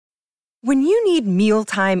When you need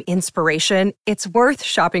mealtime inspiration, it's worth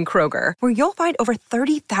shopping Kroger, where you'll find over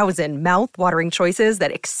 30,000 mouth-watering choices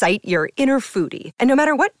that excite your inner foodie. And no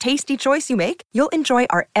matter what tasty choice you make, you'll enjoy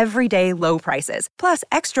our everyday low prices, plus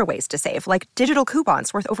extra ways to save, like digital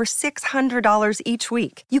coupons worth over $600 each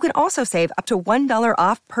week. You can also save up to $1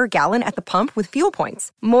 off per gallon at the pump with fuel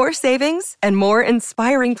points. More savings and more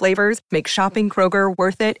inspiring flavors make shopping Kroger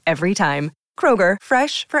worth it every time. Kroger,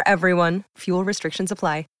 fresh for everyone. Fuel restrictions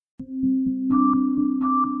apply.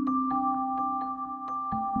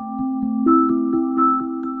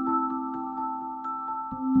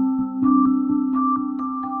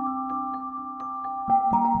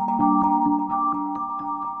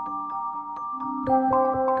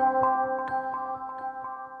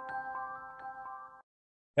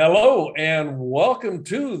 Hello and welcome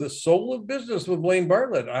to the Soul of Business with Blaine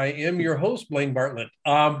Bartlett. I am your host, Blaine Bartlett.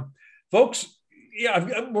 Folks,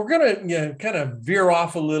 we're going to kind of veer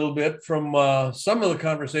off a little bit from some of the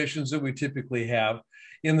conversations that we typically have,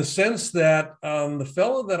 in the sense that the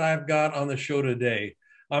fellow that I've got on the show today,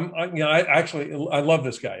 I love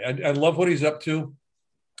this guy. I love what he's up to.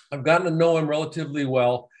 I've gotten to know him relatively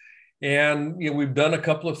well. And we've done a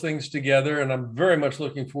couple of things together, and I'm very much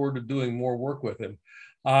looking forward to doing more work with him.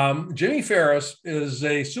 Jimmy Ferris is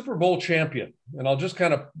a Super Bowl champion, and I'll just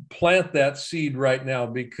kind of plant that seed right now,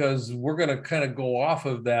 because we're going to kind of go off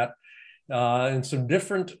of that in some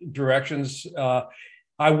different directions.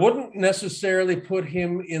 I wouldn't necessarily put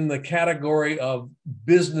him in the category of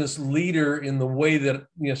business leader in the way that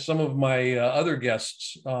some of my other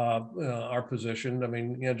guests are positioned. I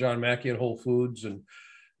mean, John Mackey at Whole Foods, and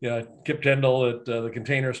Kip Tindall at the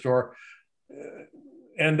Container Store.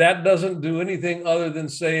 And that doesn't do anything other than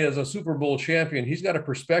say, as a Super Bowl champion, he's got a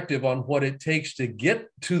perspective on what it takes to get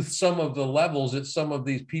to some of the levels that some of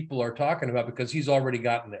these people are talking about, because he's already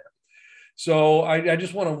gotten there. So I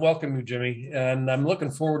just want to welcome you, Jimmy, and I'm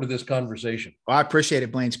looking forward to this conversation. Well, I appreciate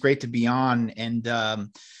it, Blaine. It's great to be on. And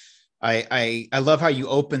I love how you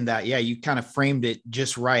opened that. Yeah, you kind of framed it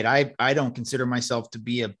just right. I don't consider myself to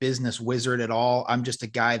be a business wizard at all. I'm just a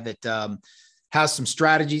guy that has some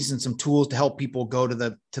strategies and some tools to help people go to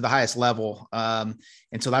the highest level. And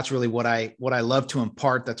so that's really what I love to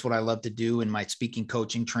impart. That's what I love to do in my speaking,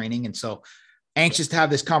 coaching, training. And so anxious to have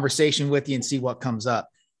this conversation with you and see what comes up.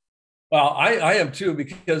 Well, I am too,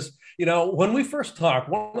 because, when we first talked,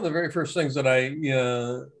 one of the very first things that I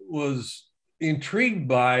was intrigued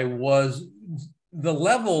by was the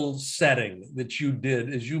level setting that you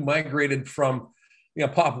did as you migrated from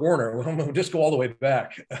Pop Warner. We'll just go all the way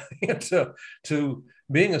back to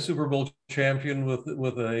being a Super Bowl champion with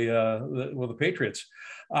the Patriots.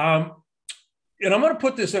 And I'm going to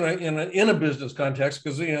put this in a business context,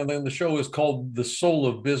 because the show is called The Soul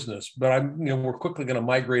of Business, but we're quickly going to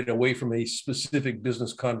migrate away from a specific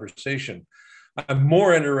business conversation. I'm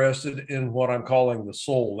more interested in what I'm calling the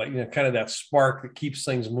soul, kind of that spark that keeps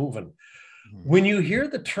things moving. Mm-hmm. When you hear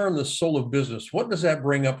the term the soul of business, what does that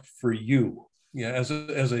bring up for you? As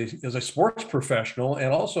a sports professional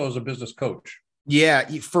and also as a business coach? Yeah,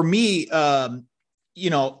 for me,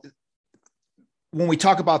 when we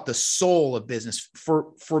talk about the soul of business,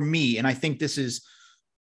 for me, and I think this is,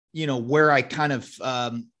 where I kind of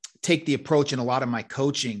take the approach in a lot of my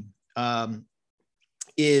coaching,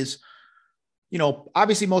 is,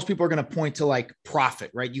 obviously most people are going to point to like profit,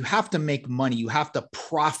 right? You have to make money. You have to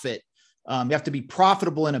profit. You have to be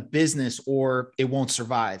profitable in a business or it won't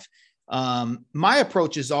survive. My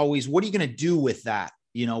approach is always, what are you going to do with that?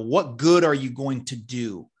 What good are you going to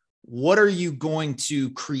do? What are you going to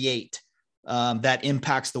create that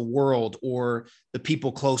impacts the world or the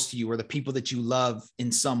people close to you or the people that you love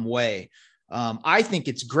in some way? I think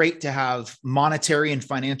it's great to have monetary and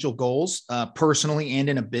financial goals, personally and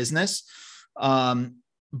in a business.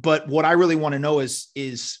 But what I really want to know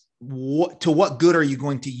is what good are you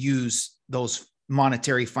going to use those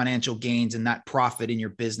monetary financial gains and that profit in your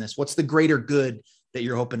business? What's the greater good that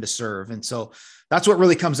you're hoping to serve? And so that's what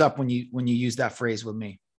really comes up when you use that phrase with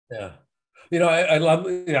me. Yeah. I love,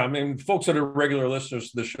 folks that are regular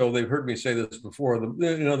listeners to the show, they've heard me say this before.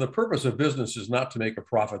 The purpose of business is not to make a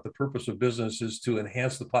profit. The purpose of business is to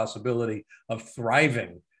enhance the possibility of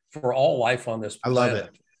thriving for all life on this planet. I love it.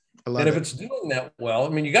 And if it's doing that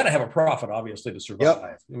well, you got to have a profit, obviously, to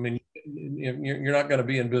survive. Yep. You're not going to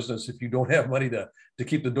be in business if you don't have money to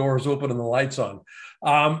keep the doors open and the lights on.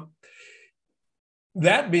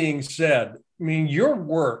 That being said, your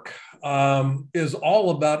work is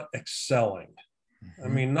all about excelling.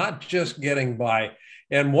 Mm-hmm. Not just getting by.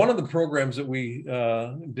 And one of the programs that we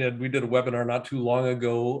did a webinar not too long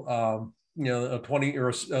ago, a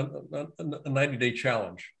 90-day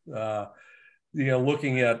challenge.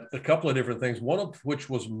 looking at a couple of different things, one of which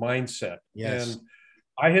was mindset. Yes. And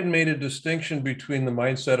I had made a distinction between the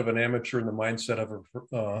mindset of an amateur and the mindset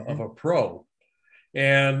of a pro.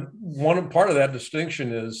 And part of that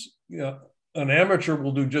distinction is, an amateur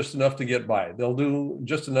will do just enough to get by. They'll do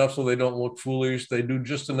just enough so they don't look foolish. They do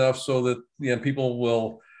just enough so that people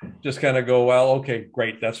will just kind of go, well, okay,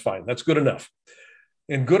 great, that's fine, that's good enough.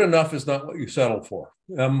 And good enough is not what you settle for.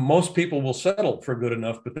 Most people will settle for good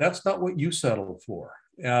enough, but that's not what you settle for.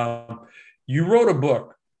 You wrote a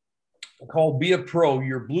book called Be a Pro,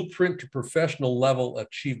 Your Blueprint to Professional Level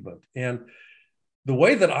Achievement. And the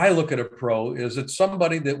way that I look at a pro is it's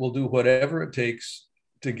somebody that will do whatever it takes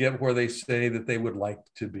to get where they say that they would like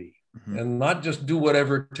to be. Mm-hmm. And not just do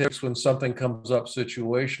whatever it takes when something comes up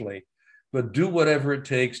situationally, but do whatever it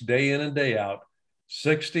takes day in and day out,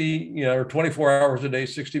 60, or 24 hours a day,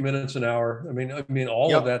 60 minutes an hour. I mean,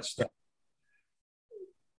 all of that stuff.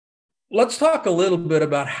 Let's talk a little bit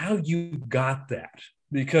about how you got that,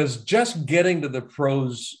 because just getting to the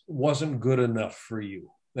pros wasn't good enough for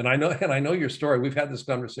you. And I know your story. We've had this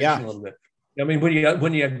conversation a little bit. I mean,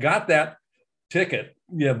 when you got that ticket,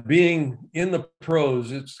 being in the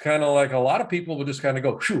pros, it's kind of like a lot of people will just kind of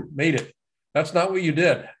go, "Phew, made it." That's not what you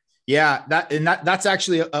did. Yeah, that's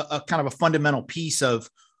actually a kind of a fundamental piece of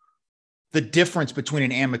the difference between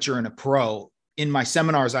an amateur and a pro. In my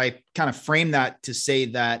seminars, I kind of frame that to say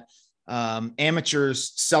that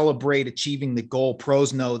amateurs celebrate achieving the goal.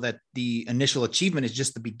 Pros know that the initial achievement is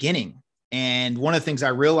just the beginning. And one of the things I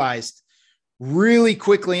realized really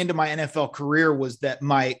quickly into my NFL career was that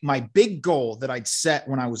my big goal that I'd set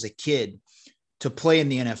when I was a kid to play in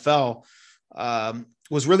the NFL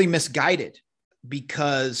was really misguided,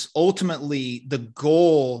 because ultimately the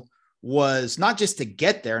goal was not just to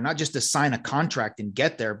get there, not just to sign a contract and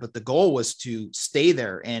get there, but the goal was to stay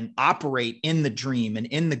there and operate in the dream and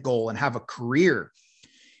in the goal and have a career.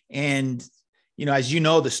 And, as you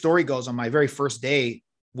know, the story goes, on my very first day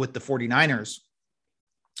with the 49ers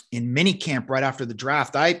in minicamp right after the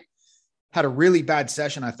draft, I had a really bad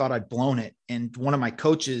session. I thought I'd blown it. And one of my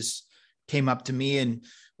coaches came up to me and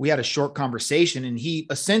we had a short conversation, and he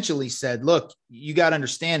essentially said, "Look, you got to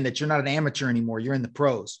understand that you're not an amateur anymore. You're in the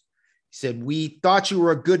pros." He said, "We thought you were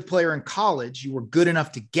a good player in college. You were good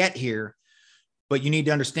enough to get here, but you need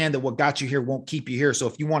to understand that what got you here won't keep you here. So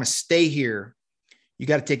if you want to stay here, you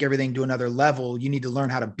got to take everything to another level. You need to learn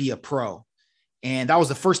how to be a pro." And that was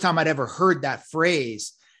the first time I'd ever heard that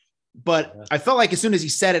phrase. But I felt like as soon as he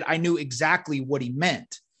said it, I knew exactly what he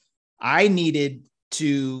meant. I needed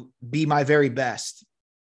to be my very best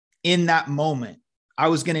in that moment. I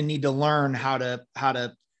was going to need to learn how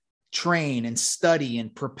to train and study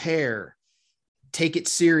and prepare, take it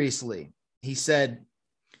seriously. He said,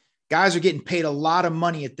 guys are getting paid a lot of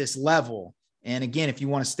money at this level. And again, if you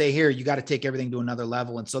want to stay here, you got to take everything to another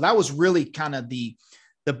level. And so that was really kind of the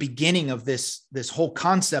beginning of this whole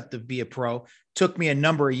concept of Be a Pro. Took me a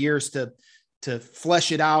number of years to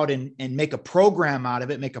flesh it out and make a program out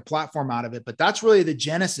of it, make a platform out of it. But that's really the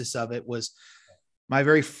genesis of it. Was my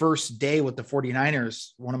very first day with the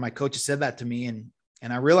 49ers. One of my coaches said that to me.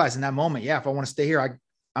 And I realized in that moment, if I want to stay here,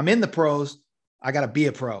 I'm in the pros. I got to be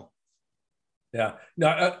a pro. Yeah.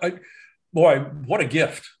 No, boy, what a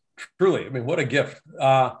gift. Truly. I mean, what a gift.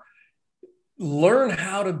 Learn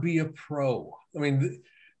how to be a pro. I mean,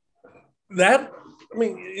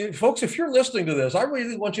 folks, if you're listening to this, I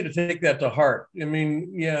really want you to take that to heart. I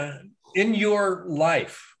mean, in your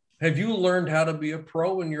life, have you learned how to be a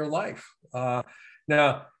pro in your life?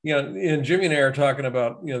 Now, and Jimmy and I are talking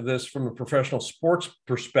about, this from a professional sports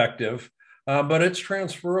perspective, but it's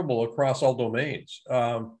transferable across all domains.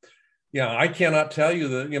 I cannot tell you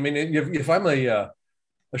that. I mean, if I'm a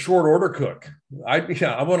short order cook, I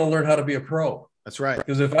want to learn how to be a pro. That's right.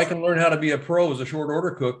 Because if I can learn how to be a pro as a short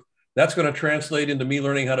order cook, that's going to translate into me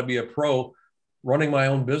learning how to be a pro running my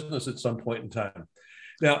own business at some point in time.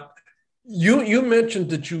 Now, you mentioned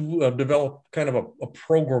that you developed kind of a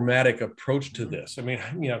programmatic approach to this. I mean,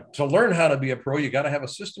 to learn how to be a pro, you got to have a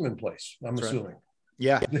system in place, I'm assuming.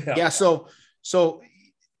 Right. Yeah. So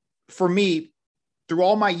for me, through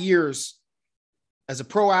all my years as a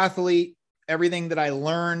pro athlete, everything that I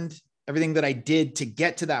learned, everything that I did to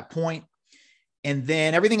get to that point, and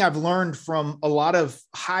then everything I've learned from a lot of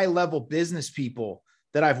high level business people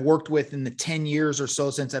that I've worked with in the 10 years or so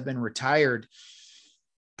since I've been retired,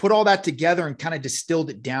 put all that together and kind of distilled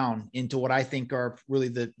it down into what I think are really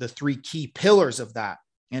the three key pillars of that.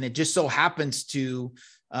 And it just so happens to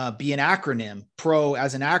be an acronym. PRO,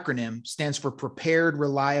 as an acronym, stands for Prepared,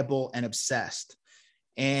 Reliable, and Obsessed.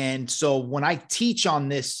 And so when I teach on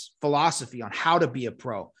this philosophy on how to be a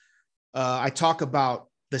pro, I talk about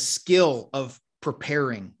the skill of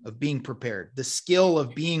preparing, of being prepared, the skill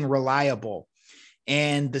of being reliable,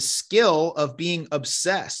 and the skill of being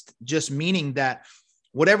obsessed, just meaning that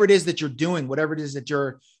whatever it is that you're doing, whatever it is that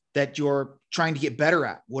you're trying to get better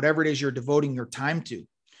at, whatever it is you're devoting your time to,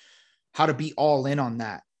 how to be all in on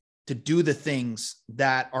that, to do the things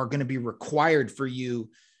that are going to be required for you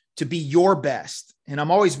to be your best. And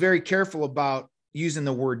I'm always very careful about using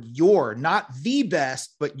the word your, not the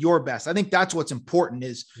best, but your best. I think that's what's important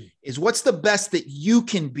is what's the best that you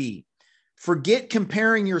can be. Forget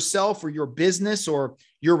comparing yourself or your business or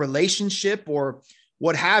your relationship or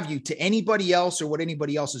what have you to anybody else or what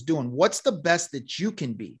anybody else is doing. What's the best that you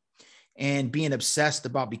can be, and being obsessed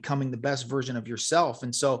about becoming the best version of yourself.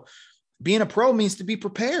 And so being a pro means to be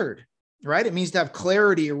prepared, right? It means to have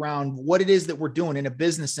clarity around what it is that we're doing in a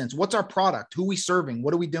business sense. What's our product? Who are we serving?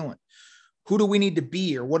 What are we doing? Who do we need to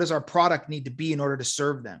be, or what does our product need to be in order to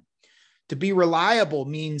serve them? To be reliable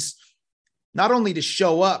means not only to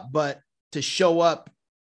show up, but to show up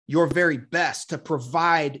your very best, to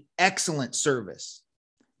provide excellent service,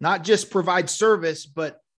 not just provide service,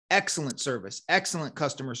 but excellent service, excellent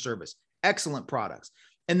customer service, excellent products.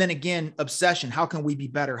 And then again, obsession. How can we be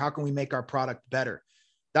better? How can we make our product better?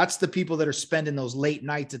 That's the people that are spending those late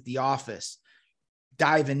nights at the office,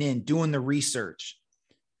 diving in, doing the research,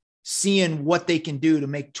 seeing what they can do to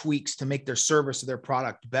make tweaks to make their service or their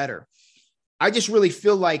product better. I just really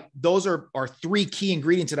feel like those are three key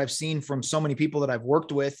ingredients that I've seen from so many people that I've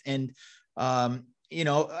worked with. And,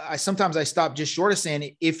 sometimes I stop just short of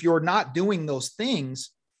saying, if you're not doing those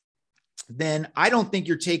things, then I don't think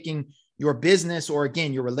you're taking your business or,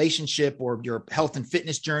 again, your relationship or your health and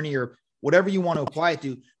fitness journey or whatever you want to apply it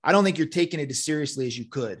to. I don't think you're taking it as seriously as you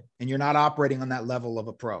could, and you're not operating on that level of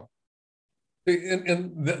a pro.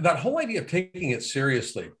 And that whole idea of taking it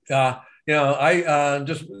seriously, I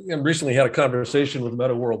just recently had a conversation with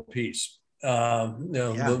Meta World Peace. And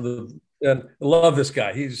I love this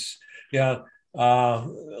guy. He's on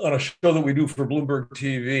a show that we do for Bloomberg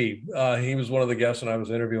TV. He was one of the guests, and I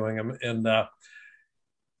was interviewing him. And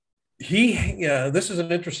this is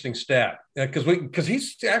an interesting stat because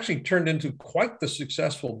he's actually turned into quite the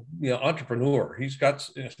successful entrepreneur. He's got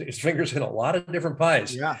his fingers in a lot of different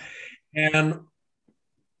pies. Yeah. And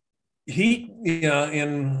he,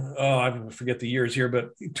 I forget the years here, but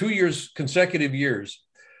 2 years, consecutive years,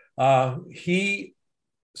 he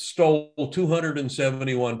stole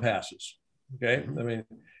 271 passes. Okay. I mean,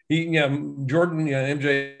 Jordan,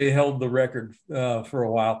 MJ held the record for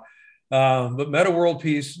a while, but Meta World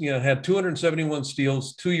Peace, had 271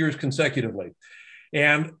 steals 2 years consecutively.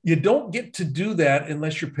 And you don't get to do that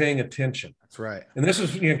unless you're paying attention. That's right. And this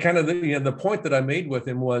is kind of the point that I made with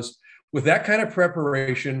him was, with that kind of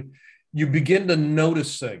preparation, you begin to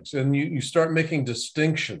notice things, and you start making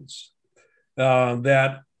distinctions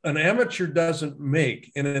that an amateur doesn't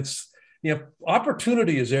make. And it's,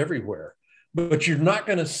 opportunity is everywhere, but you're not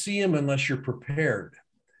going to see them unless you're prepared.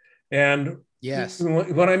 And yes,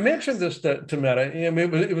 when I mentioned this to Meta,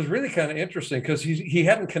 it was really kind of interesting because he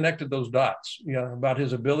hadn't connected those dots, about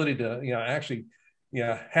his ability to, actually,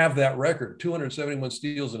 have that record, 271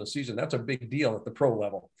 steals in a season. That's a big deal at the pro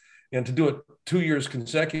level. And to do it 2 years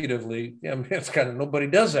consecutively, it's kind of, nobody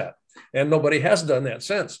does that. And nobody has done that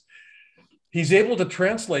since. He's able to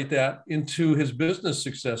translate that into his business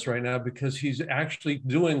success right now because he's actually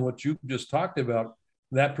doing what you just talked about,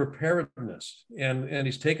 that preparedness. And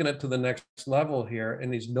he's taken it to the next level here.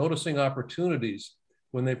 And he's noticing opportunities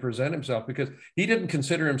when they present himself, because he didn't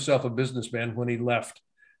consider himself a businessman when he left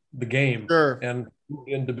the game. Sure. And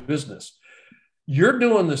into business. You're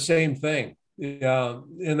doing the same thing.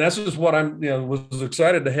 And that's just what I'm, was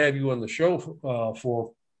excited to have you on the show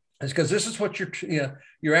for, is because this is what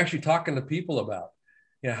you're actually talking to people about.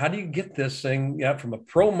 How do you get this thing from a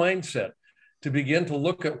pro mindset to begin to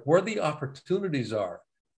look at where the opportunities are,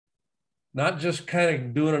 not just kind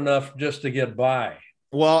of doing enough just to get by.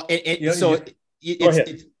 Well,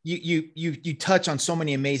 you touch on so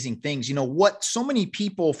many amazing things. What so many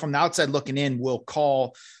people from the outside looking in will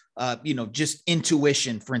call just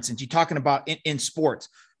intuition. For instance, you're talking about in sports,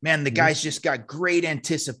 man, the guy's just got great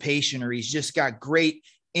anticipation, or he's just got great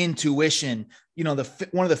intuition. One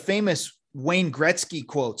of the famous Wayne Gretzky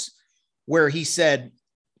quotes where he said,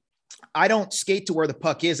 I don't skate to where the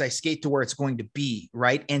puck is. I skate to where it's going to be,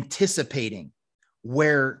 right? Anticipating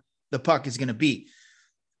where the puck is going to be.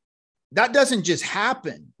 That doesn't just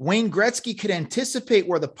happen. Wayne Gretzky could anticipate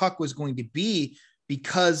where the puck was going to be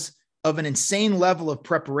because of an insane level of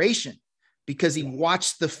preparation, because he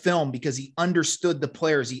watched the film, because he understood the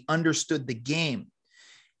players, he understood the game.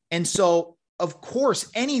 And so, of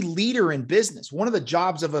course, any leader in business, one of the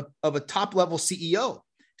jobs of a top level CEO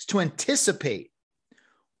is to anticipate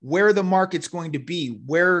where the market's going to be,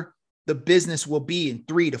 where the business will be in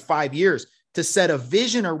 3 to 5 years, to set a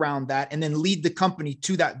vision around that and then lead the company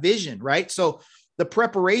to that vision, right? So the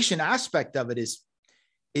preparation aspect of it is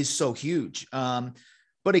so huge.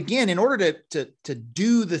 But again, in order to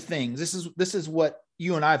do the things, this is what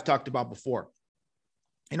you and I have talked about before.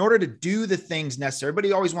 In order to do the things necessary,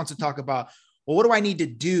 everybody always wants to talk about, well, what do I need to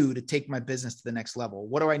do to take my business to the next level?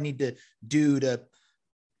 What do I need to do to,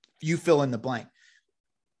 you fill in the blank?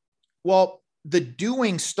 Well, the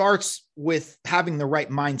doing starts with having the right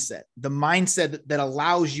mindset, the mindset that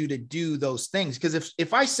allows you to do those things. Because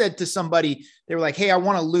if I said to somebody, they were like, hey, I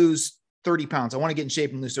want to lose 30 pounds. I want to get in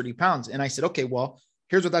shape and lose 30 pounds. And I said, okay, well,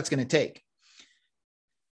 here's what that's going to take.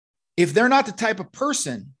 If they're not the type of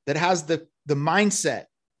person that has the mindset,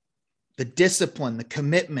 the discipline, the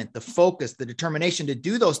commitment, the focus, the determination to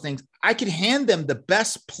do those things, I could hand them the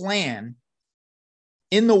best plan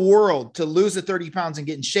in the world to lose the 30 pounds and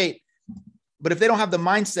get in shape. But if they don't have the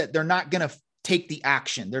mindset, they're not going to take the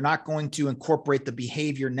action. They're not going to incorporate the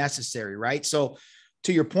behavior necessary, right? So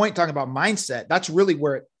to your point, talking about mindset, that's really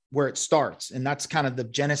where it starts. And that's kind of the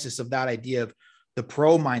genesis of that idea of the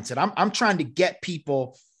pro mindset. I'm trying to get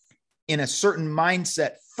people in a certain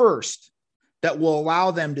mindset first that will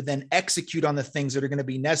allow them to then execute on the things that are going to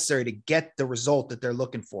be necessary to get the result that they're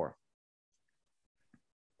looking for.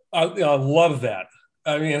 I love that.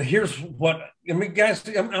 I mean, guys,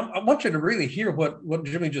 I want you to really hear what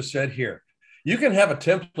Jimmy just said here. You can have a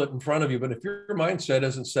template in front of you, but if your mindset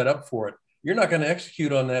isn't set up for it, you're not going to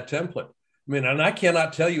execute on that template. I mean, and I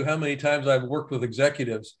cannot tell you how many times I've worked with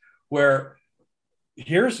executives where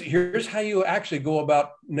here's how you actually go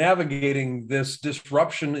about navigating this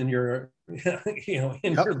disruption in your,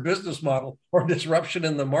 your business model or disruption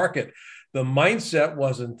in the market. The mindset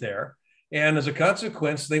wasn't there. And as a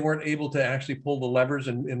consequence, they weren't able to actually pull the levers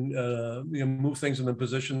and move things in the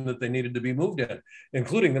position that they needed to be moved in,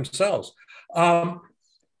 including themselves.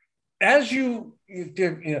 As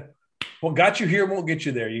what got you here won't get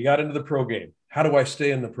you there. You got into the pro game. How do I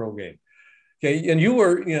stay in the pro game? Okay, and you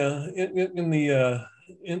were in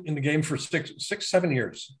the game for 6-7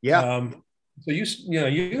 years. Yeah. So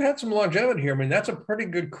you had some longevity here. I mean, that's a pretty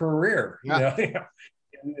good career. Yeah.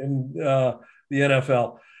 In the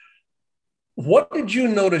NFL. What did you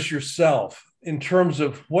notice yourself in terms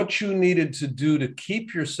of what you needed to do to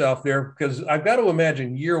keep yourself there? Because I've got to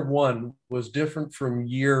imagine year 1 was different from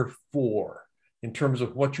year 4 in terms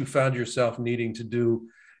of what you found yourself needing to do.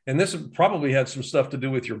 And this probably had some stuff to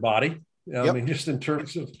do with your body. I mean, just in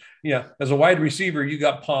terms of, as a wide receiver, you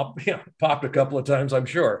got popped a couple of times, I'm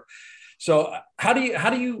sure. So how do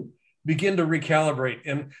you begin to recalibrate?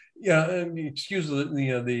 And excuse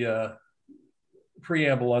the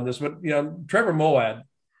preamble on this, but Trevor Moawad,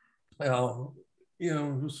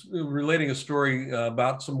 was relating a story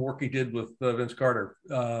about some work he did with Vince Carter,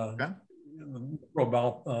 pro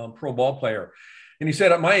ball player. And he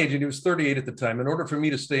said at my age, and he was 38 at the time, in order for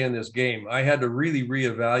me to stay in this game, I had to really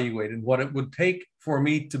reevaluate. And what it would take for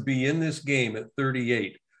me to be in this game at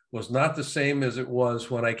 38 was not the same as it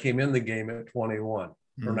was when I came in the game at 21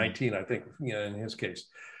 or 19, I think, in his case.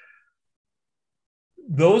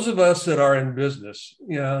 Those of us that are in business,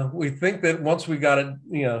 we think that once we got it,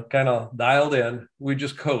 kind of dialed in, we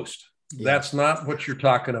just coast. Yeah. That's not what you're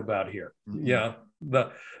talking about here. Mm-hmm.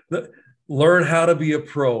 The learn how to be a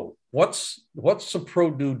pro. What's a pro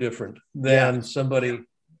do different than somebody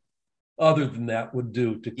other than that would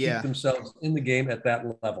do to keep themselves in the game at that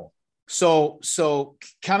level? So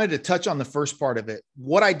kind of to touch on the first part of it,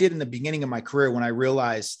 what I did in the beginning of my career when I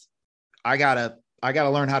realized I gotta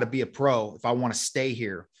learn how to be a pro if I want to stay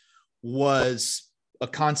here was a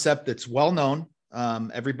concept that's well known.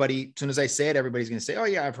 Everybody, as soon as I say it, everybody's going to say, oh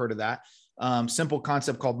yeah, I've heard of that. Simple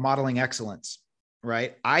concept called modeling excellence,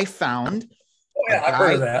 right? I found. Oh yeah, I've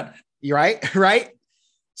heard of that. You're right. Right.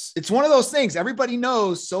 It's one of those things everybody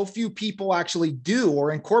knows. So few people actually do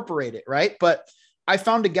or incorporate it. Right. But I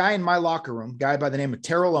found a guy in my locker room, guy by the name of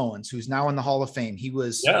Terrell Owens, who's now in the Hall of Fame. He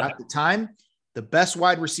was at the time the best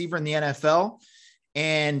wide receiver in the NFL.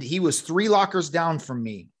 And he was 3 lockers down from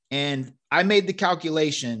me. And I made the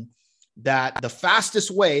calculation that the fastest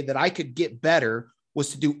way that I could get better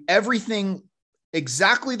was to do everything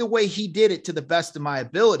exactly the way he did it to the best of my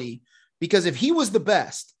ability. Because if he was the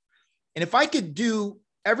best, and if I could do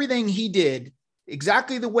everything he did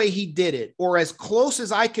exactly the way he did it, or as close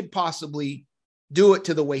as I could possibly do it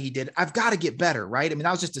to the way he did, I've got to get better, right? I mean,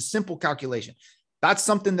 that was just a simple calculation. That's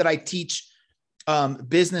something that I teach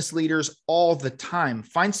business leaders all the time.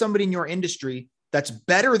 Find somebody in your industry that's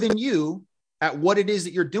better than you at what it is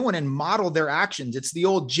that you're doing and model their actions. It's the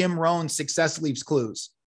old Jim Rohn success leaves clues,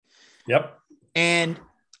 Yep. And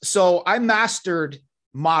so I mastered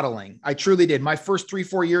modeling. I truly did. My first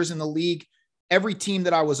 3-4 years in the league, every team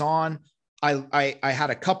that I was on, I had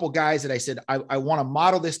a couple guys that I said, I want to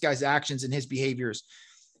model this guy's actions and his behaviors.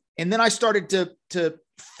 And then I started to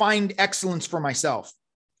find excellence for myself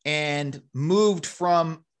and moved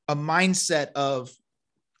from a mindset of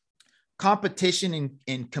competition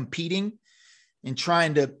and competing and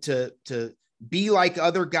trying to be like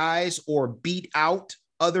other guys or beat out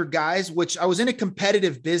other guys, which I was in a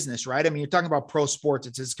competitive business, right? I mean, you're talking about pro sports.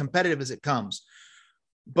 It's as competitive as it comes.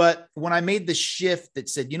 But when I made the shift that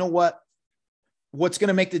said, you know what, what's going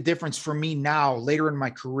to make the difference for me now later in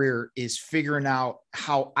my career is figuring out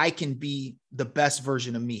how I can be the best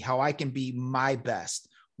version of me, how I can be my best.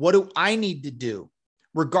 What do I need to do?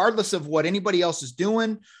 Regardless of what anybody else is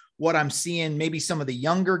doing, what I'm seeing, maybe some of the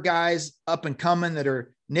younger guys up and coming that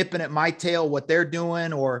are nipping at my tail, what they're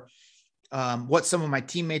doing, or what some of my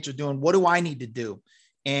teammates are doing. What do I need to do?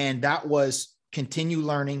 And that was continue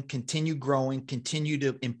learning, continue growing, continue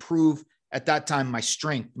to improve at that time, my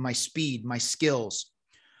strength, my speed, my skills.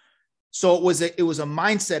 So it was a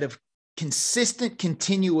mindset of consistent,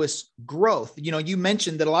 continuous growth. You know, you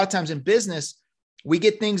mentioned that a lot of times in business, we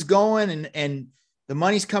get things going and the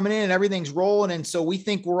money's coming in and everything's rolling. And so we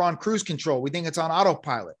think we're on cruise control. We think it's on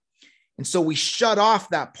autopilot. And so we shut off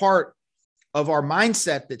that part of our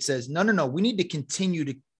mindset that says, no, we need to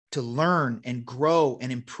continue to learn and grow and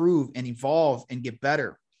improve and evolve and get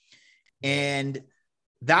better. And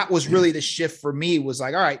that was really the shift for me, was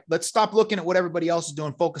like, all right, let's stop looking at what everybody else is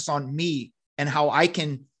doing, focus on me and how I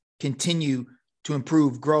can continue to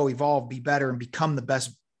improve, grow, evolve, be better, and become the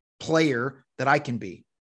best player that I can be.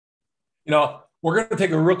 You know, we're going to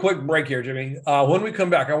take a real quick break here, Jimmy. When we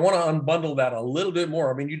come back, I want to unbundle that a little bit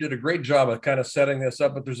more. I mean, you did a great job of kind of setting this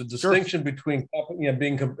up, but there's a distinction between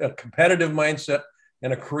being a competitive mindset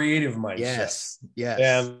and a creative mindset. Yes.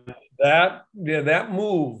 And that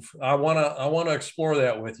move, I want to explore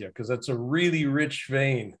that with you, because that's a really rich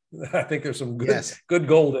vein. I think there's some good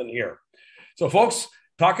gold in here. So, folks,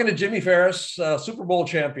 talking to Jimmy Ferris, Super Bowl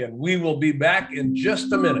champion. We will be back in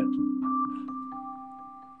just a minute.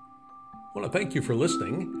 I want to thank you for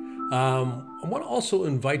listening. I want to also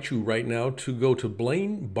invite you right now to go to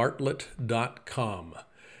blainebartlett.com.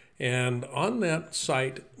 And on that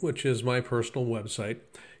site, which is my personal website,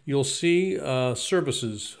 you'll see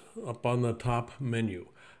services up on the top menu.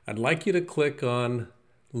 I'd like you to click on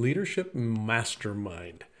Leadership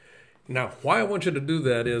Mastermind. Now, why I want you to do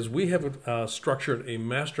that is we have structured a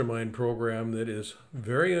mastermind program that is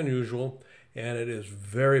very unusual and it is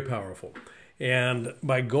very powerful. And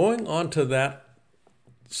by going onto that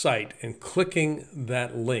site and clicking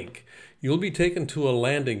that link, you'll be taken to a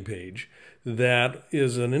landing page that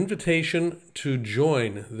is an invitation to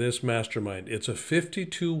join this mastermind. It's a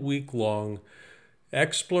 52-week-long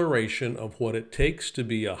exploration of what it takes to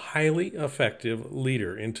be a highly effective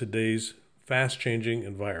leader in today's fast-changing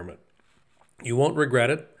environment. You won't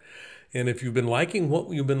regret it. And if you've been liking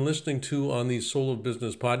what you've been listening to on these Soul of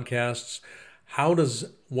Business podcasts, how does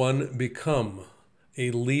one become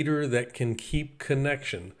a leader that can keep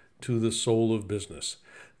connection to the soul of business?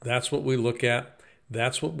 That's what we look at.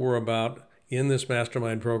 That's what we're about in this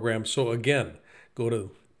mastermind program. So again, go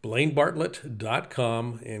to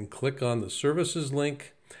blainebartlett.com and click on the services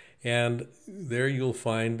link, and there you'll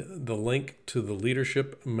find the link to the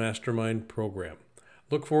Leadership Mastermind program.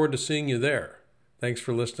 Look forward to seeing you there. Thanks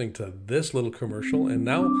for listening to this little commercial, and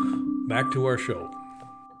now back to our show.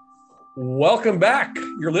 Welcome back.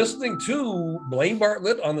 You're listening to Blaine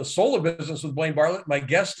Bartlett on the Soul of Business with Blaine Bartlett. My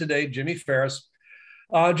guest today, Jimmy Ferris.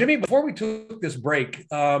 Jimmy, before we took this break,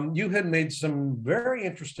 you had made some very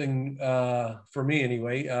interesting, for me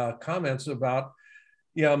anyway, comments about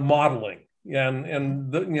modeling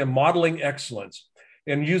and modeling excellence,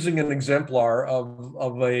 and using an exemplar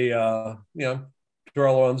of a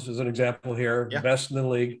Terrell Owens is an example here, best in the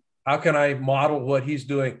league. How can I model what he's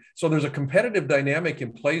doing? So there's a competitive dynamic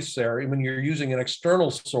in place there when you're using an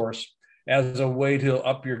external source as a way to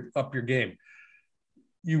up your game.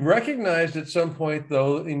 You recognized at some point,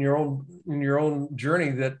 though, in your own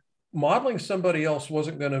journey, that modeling somebody else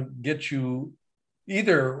wasn't going to get you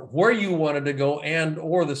either where you wanted to go and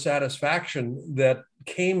or the satisfaction that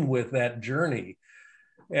came with that journey.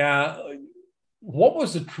 What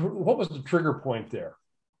was the trigger point there?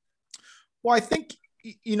 Well, I think,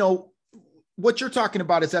 what you're talking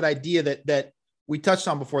about is that idea that we touched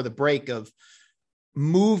on before the break of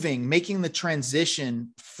making the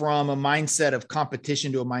transition from a mindset of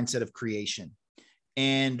competition to a mindset of creation.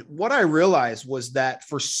 And what I realized was that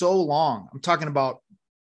for so long, I'm talking about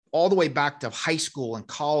all the way back to high school and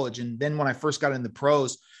college, and then when I first got into the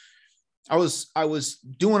pros, I was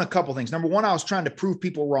doing a couple things. Number one, I was trying to prove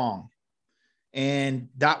people wrong. And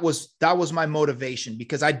that was my motivation,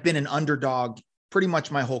 because I'd been an underdog pretty much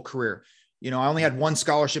my whole career. I only had one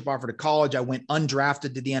scholarship offer to college. I went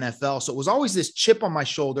undrafted to the NFL. So it was always this chip on my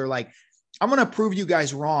shoulder. Like, I'm going to prove you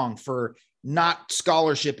guys wrong for not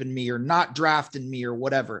scholarshiping me or not drafting me or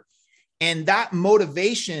whatever. And that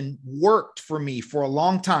motivation worked for me for a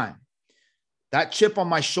long time. That chip on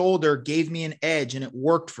my shoulder gave me an edge, and it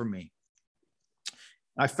worked for me.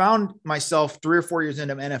 I found myself 3 or 4 years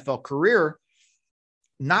into an NFL career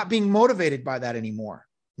not being motivated by that anymore,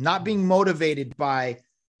 not being motivated by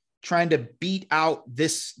trying to beat out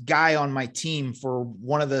this guy on my team for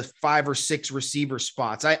one of the 5 or 6 receiver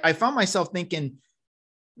spots. I found myself thinking,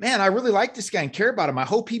 man, I really like this guy and care about him. I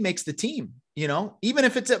hope he makes the team, even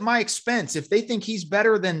if it's at my expense. If they think he's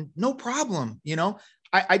better, then no problem.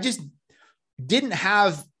 I just didn't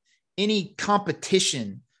have any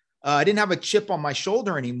competition. I didn't have a chip on my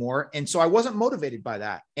shoulder anymore. And so I wasn't motivated by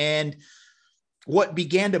that. And what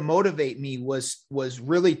began to motivate me was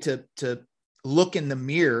really to look in the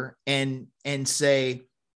mirror and say,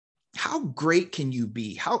 how great can you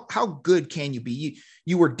be? How good can you be?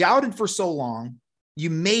 You were doubted for so long. You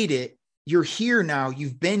made it. You're here now.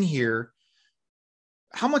 You've been here.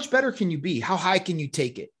 How much better can you be? How high can you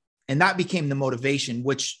take it? And that became the motivation,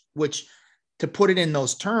 which to put it in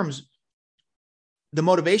those terms, the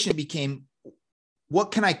motivation became,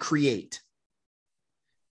 what can I create?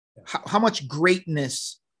 How much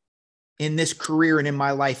greatness in this career and in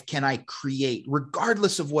my life can I create,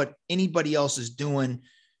 regardless of what anybody else is doing,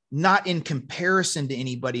 not in comparison to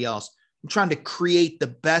anybody else. I'm trying to create the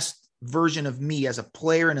best version of me as a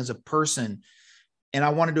player and as a person. And I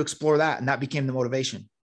wanted to explore that. And that became the motivation.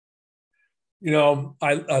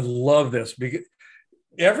 I love this, because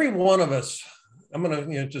every one of us, I'm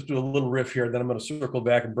going to just do a little riff here, then I'm going to circle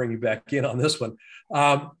back and bring you back in on this one.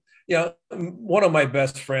 One of my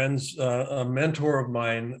best friends, a mentor of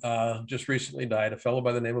mine, just recently died, a fellow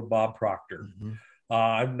by the name of Bob Proctor. Mm-hmm.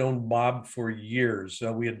 I've known Bob for years.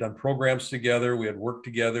 We had done programs together. We had worked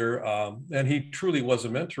together. And he truly was a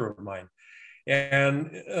mentor of mine.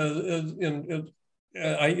 And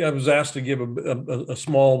I was asked to give a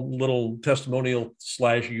small little testimonial /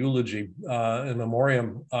 eulogy in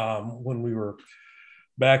memoriam when we were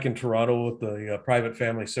back in Toronto with the private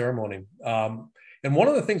family ceremony. And one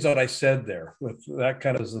of the things that I said there, with that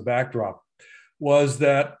kind of as the backdrop, was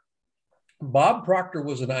that Bob Proctor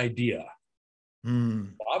was an idea.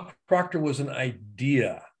 Bob Proctor was an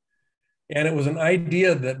idea. And it was an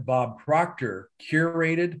idea that Bob Proctor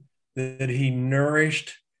curated, that he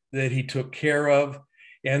nourished, that he took care of.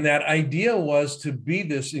 And that idea was to be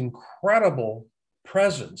this incredible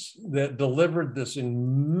presence that delivered this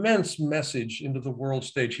immense message into the world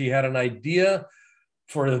stage. He had an idea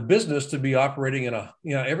for the business to be operating in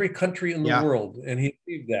every country in the world, and he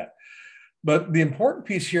achieved that. But the important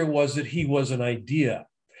piece here was that he was an idea.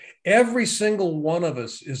 Every single one of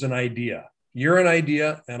us is an idea. You're an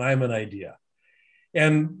idea, and I'm an idea.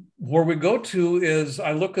 And where we go to is,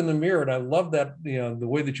 I look in the mirror, and I love that, the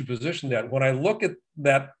way that you position that. When I look at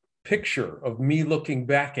that picture of me looking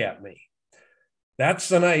back at me,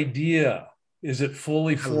 that's an idea. Is it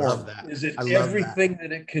fully formed? Is it everything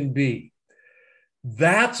that it can be?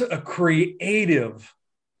 That's a creative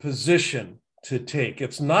position to take.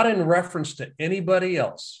 It's not in reference to anybody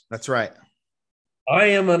else. That's right. I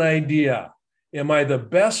am an idea. Am I the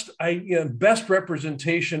best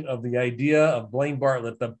representation of the idea of Blaine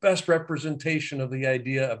Bartlett, the best representation of the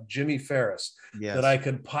idea of Jimmy Ferris that I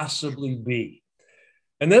could possibly be?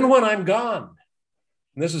 And then when I'm gone,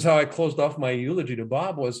 and this is how I closed off my eulogy to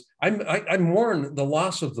Bob, was I mourn the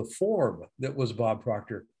loss of the form that was Bob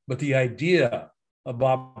Proctor, but the idea of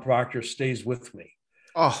Bob Proctor stays with me.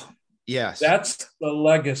 Oh, yes. That's the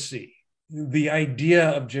legacy. The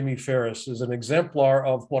idea of Jimmy Ferris is an exemplar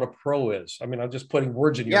of what a pro is. I mean, I'm just putting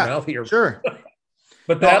words in your mouth here. Sure.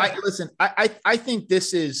 But listen, I think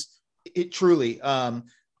this is it truly.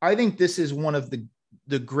 I think this is one of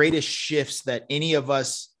the greatest shifts that any of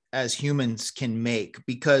us as humans can make,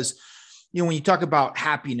 because, when you talk about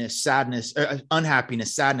happiness, sadness,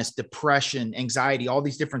 unhappiness, sadness, depression, anxiety, all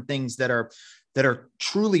these different things that are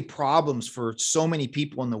truly problems for so many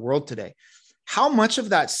people in the world today. How much of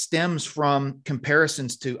that stems from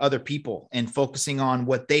comparisons to other people and focusing on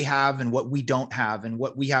what they have and what we don't have and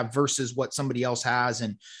what we have versus what somebody else has.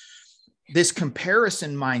 And this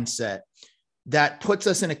comparison mindset that puts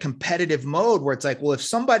us in a competitive mode where it's like, well, if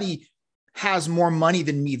somebody has more money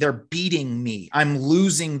than me, they're beating me. I'm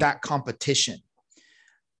losing that competition.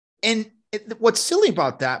 And what's silly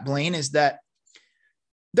about that, Blaine, is that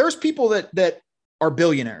there's people that are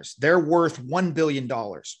billionaires. They're worth $1 billion.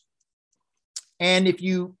 And if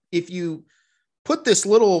you put this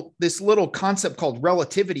little concept called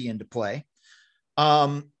relativity into play,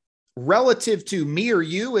 relative to me or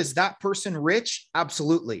you, is that person rich?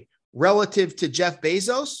 Absolutely. Relative to Jeff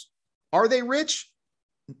Bezos, are they rich?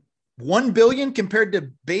 1 billion compared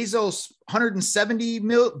to Bezos 170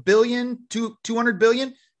 billion to 200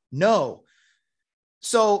 billion? No.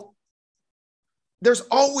 So there's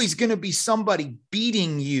always going to be somebody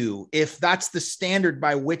beating you if that's the standard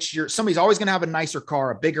by which somebody's always going to have a nicer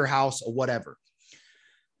car, a bigger house, or whatever.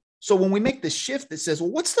 So when we make the shift that says,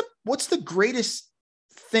 well, what's the greatest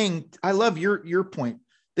thing? I love your point,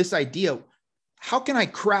 this idea. How can I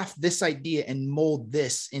craft this idea and mold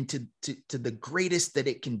this into the greatest that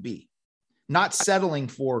it can be? Not settling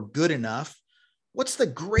for good enough. What's the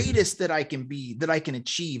greatest that I can be, that I can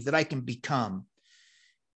achieve, that I can become?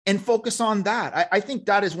 And focus on that. I think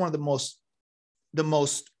that is one of the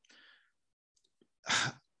most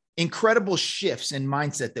incredible shifts in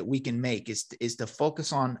mindset that we can make is to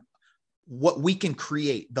focus on what we can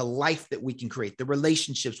create, the life that we can create, the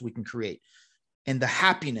relationships we can create, and the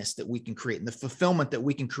happiness that we can create, and the fulfillment that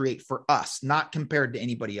we can create for us, not compared to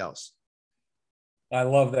anybody else. I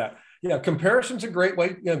love that. Yeah, comparison's a great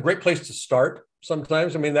way, great place to start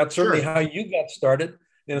sometimes. I mean, that's certainly how you got started,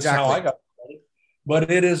 and it's how I got started.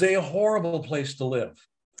 But it is a horrible place to live.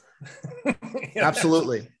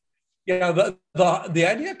 Absolutely. Yeah, the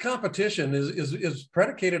idea of competition is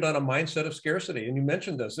predicated on a mindset of scarcity. And you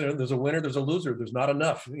mentioned this. There's a winner, there's a loser, there's not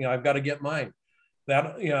enough. I've got to get mine.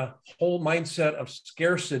 That whole mindset of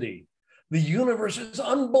scarcity. The universe is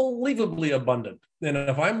unbelievably abundant. And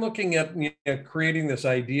if I'm looking at creating this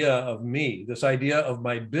idea of me, this idea of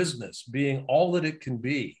my business being all that it can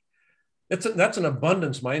be, that's an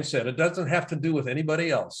abundance mindset. It doesn't have to do with anybody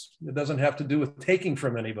else. It doesn't have to do with taking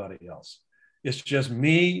from anybody else. It's just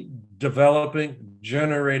me developing,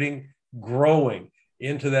 generating, growing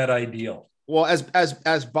into that ideal. Well,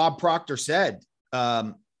 as Bob Proctor said,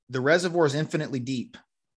 the reservoir is infinitely deep.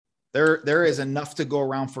 There is enough to go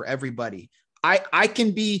around for everybody. I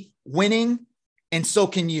can be winning, and so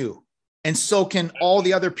can you. And so can all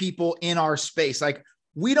the other people in our space. Like,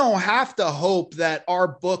 we don't have to hope that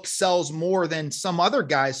our book sells more than some other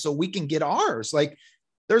guys so we can get ours. Like,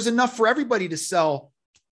 there's enough for everybody to sell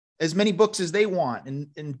as many books as they want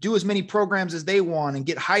and do as many programs as they want and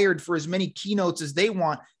get hired for as many keynotes as they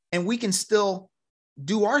want. And we can still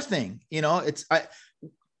do our thing.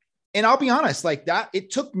 And I'll be honest, like that,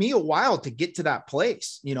 it took me a while to get to that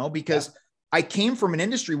place, because I came from an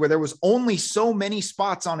industry where there was only so many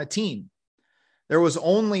spots on a team. There was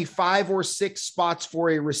only 5 or 6 spots for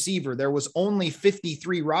a receiver. There was only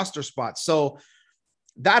 53 roster spots. So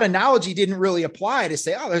that analogy didn't really apply to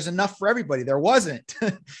say, oh, there's enough for everybody. There wasn't.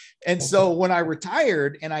 And so when I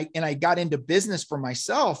retired and I got into business for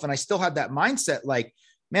myself, and I still had that mindset, like,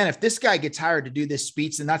 man, if this guy gets hired to do this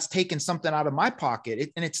speech, then that's taking something out of my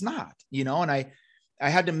pocket. And it's not, and I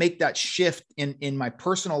had to make that shift in my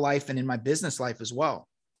personal life and in my business life as well.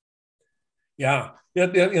 Yeah.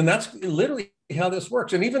 And that's literally how this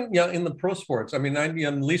works. And even in the pro sports, I mean,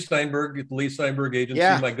 I'm Lee Steinberg at the Lee Steinberg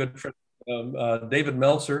Agency, my good friend, David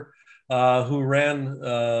Meltzer, who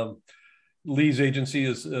ran Lee's agency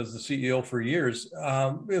as the CEO for years.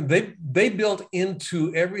 They built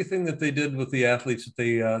into everything that they did with the athletes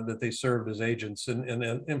that they served as agents,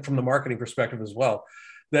 and from the marketing perspective as well,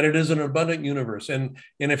 that it is an abundant universe. And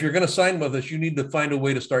if you're going to sign with us, you need to find a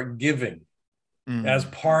way to start giving as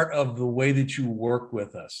part of the way that you work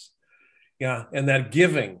with us. Yeah. And that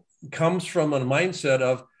giving comes from a mindset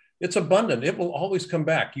of it's abundant. It will always come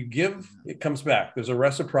back. You give, it comes back. There's a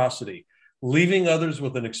reciprocity, leaving others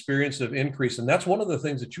with an experience of increase. And that's one of the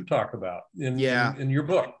things that you talk about in your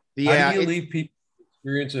book. How do you leave people with an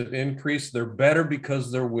experience of increase? They're better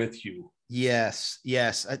because they're with you. Yes.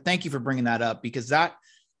 Yes. Thank you for bringing that up, because that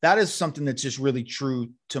is something that's just really true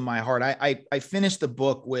to my heart. I finished the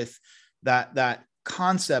book with that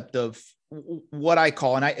concept of what I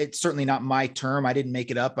call, and it's certainly not my term. I didn't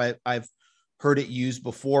make it up. I've heard it used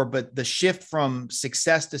before, but the shift from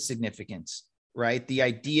success to significance, right? The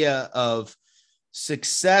idea of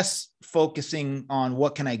success focusing on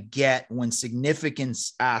what can I get, when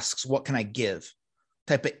significance asks, what can I give?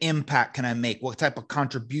 Type of impact can I make? What type of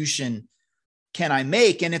contribution can I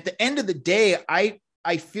make? And at the end of the day,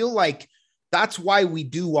 I feel like that's why we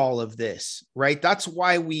do all of this, right? That's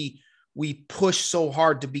why we push so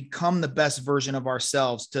hard to become the best version of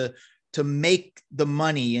ourselves, to make the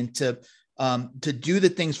money, and to do the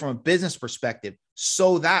things from a business perspective,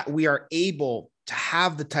 so that we are able to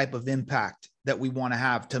have the type of impact that we want to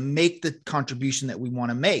have, to make the contribution that we want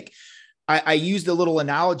to make. I used a little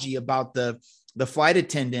analogy about the flight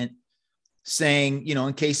attendant saying,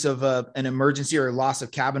 in case of an emergency or loss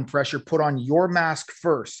of cabin pressure, put on your mask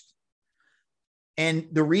first. And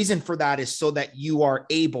the reason for that is so that you are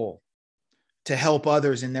able to help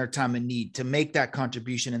others in their time of need, to make that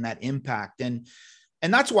contribution and that impact. And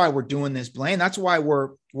that's why we're doing this, Blaine. That's why we're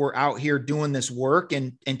out here doing this work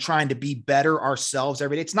and trying to be better ourselves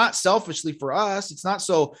every day. It's not selfishly for us. It's not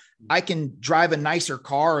so I can drive a nicer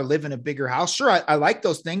car or live in a bigger house. Sure, I like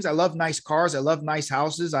those things. I love nice cars. I love nice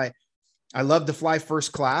houses. I love to fly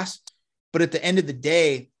first class. But at the end of the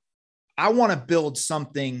day, I want to build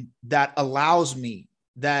something that allows me,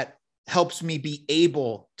 that helps me be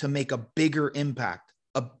able to make a bigger impact,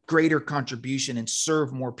 a greater contribution, and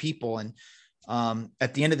serve more people. And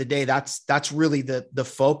at the end of the day, that's really the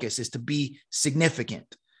focus, is to be significant,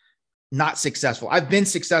 not successful. I've been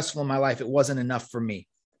successful in my life. It wasn't enough for me.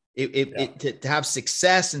 To have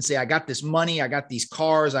success and say, I got this money, I got these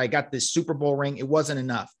cars, I got this Super Bowl ring. It wasn't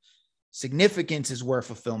enough. Significance is where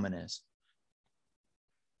fulfillment is.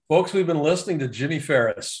 Folks, we've been listening to Jimmy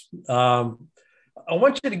Ferris. I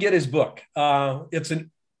want you to get his book.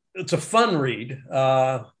 It's a fun read,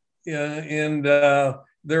 and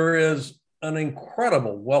there is an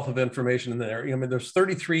incredible wealth of information in there. I mean, there's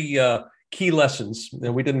 33 key lessons,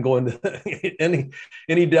 and we didn't go into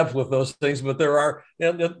any depth with those things, but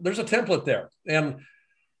there's a template there. And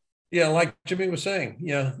like Jimmy was saying,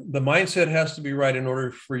 the mindset has to be right in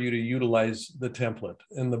order for you to utilize the template.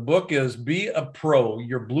 And the book is Be a Pro,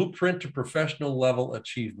 Your Blueprint to Professional Level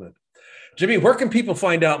Achievement. Jimmy, where can people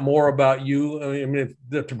find out more about you? I mean,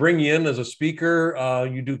 to bring you in as a speaker,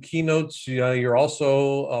 you do keynotes, you're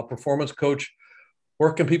also a performance coach.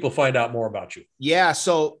 Where can people find out more about you? Yeah.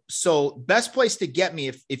 So best place to get me,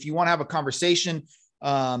 if you want to have a conversation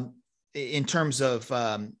in terms of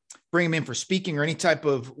bring them in for speaking or any type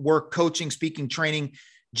of work, coaching, speaking, training,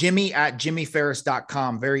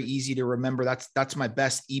 Jimmy@jimmyferris.com. Very easy to remember. That's my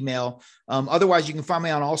best email. Otherwise, you can find me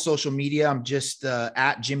on all social media. I'm just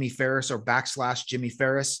at Jimmy Ferris or /Jimmy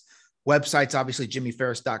Ferris. Website's obviously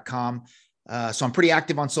jimmyferris.com. So I'm pretty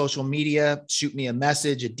active on social media. Shoot me a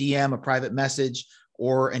message, a DM, a private message,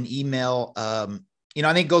 or an email. I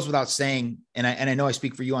think it goes without saying, and I know I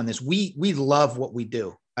speak for you on this. We love what we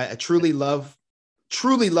do. I truly love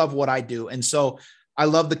what I do. And so I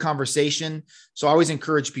love the conversation. So I always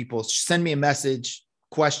encourage people, send me a message,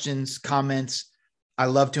 questions, comments. I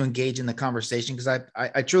love to engage in the conversation because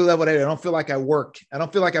I truly love what I do. I don't feel like I work. I don't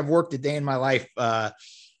feel like I've worked a day in my life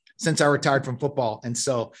since I retired from football. And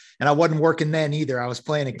I wasn't working then either. I was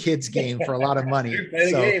playing a kid's game for a lot of money.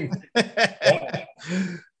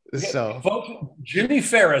 So folks, Jimmy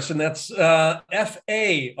Ferris, and that's Farris.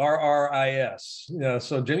 So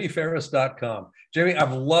jimmyferris.com. Jimmy,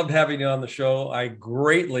 I've loved having you on the show. I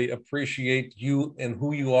greatly appreciate you and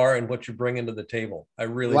who you are and what you bring into the table. I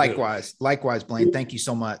really do. Likewise, Blaine. Thank you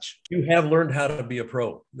so much. You have learned how to be a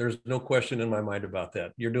pro. There's no question in my mind about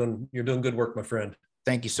that. You're doing good work, my friend.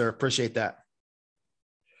 Thank you, sir. Appreciate that.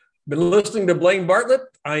 Been listening to Blaine Bartlett.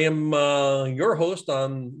 I am your host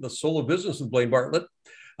on The Soul of Business with Blaine Bartlett.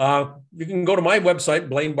 You can go to my website,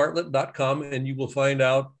 blainebartlett.com, and you will find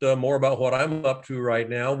out more about what I'm up to right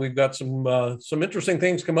now. We've got some interesting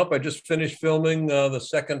things come up. I just finished filming the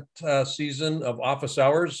second season of Office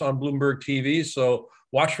Hours on Bloomberg TV, so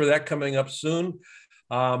watch for that coming up soon.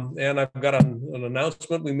 And I've got an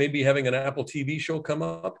announcement. We may be having an Apple TV show come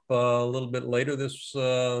up a little bit later this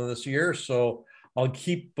year, so I'll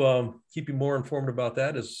keep you more informed about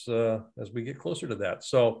that as we get closer to that.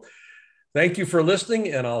 So thank you for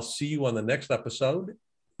listening, and I'll see you on the next episode.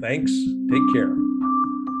 Thanks. Take care.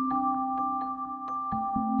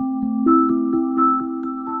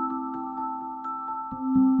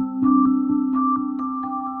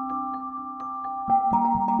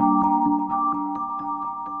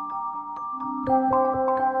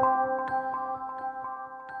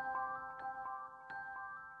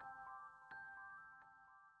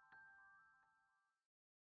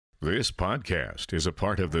 This podcast is a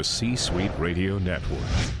part of the C-Suite Radio Network.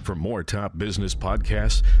 For more top business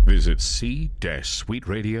podcasts, visit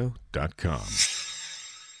c-suiteradio.com.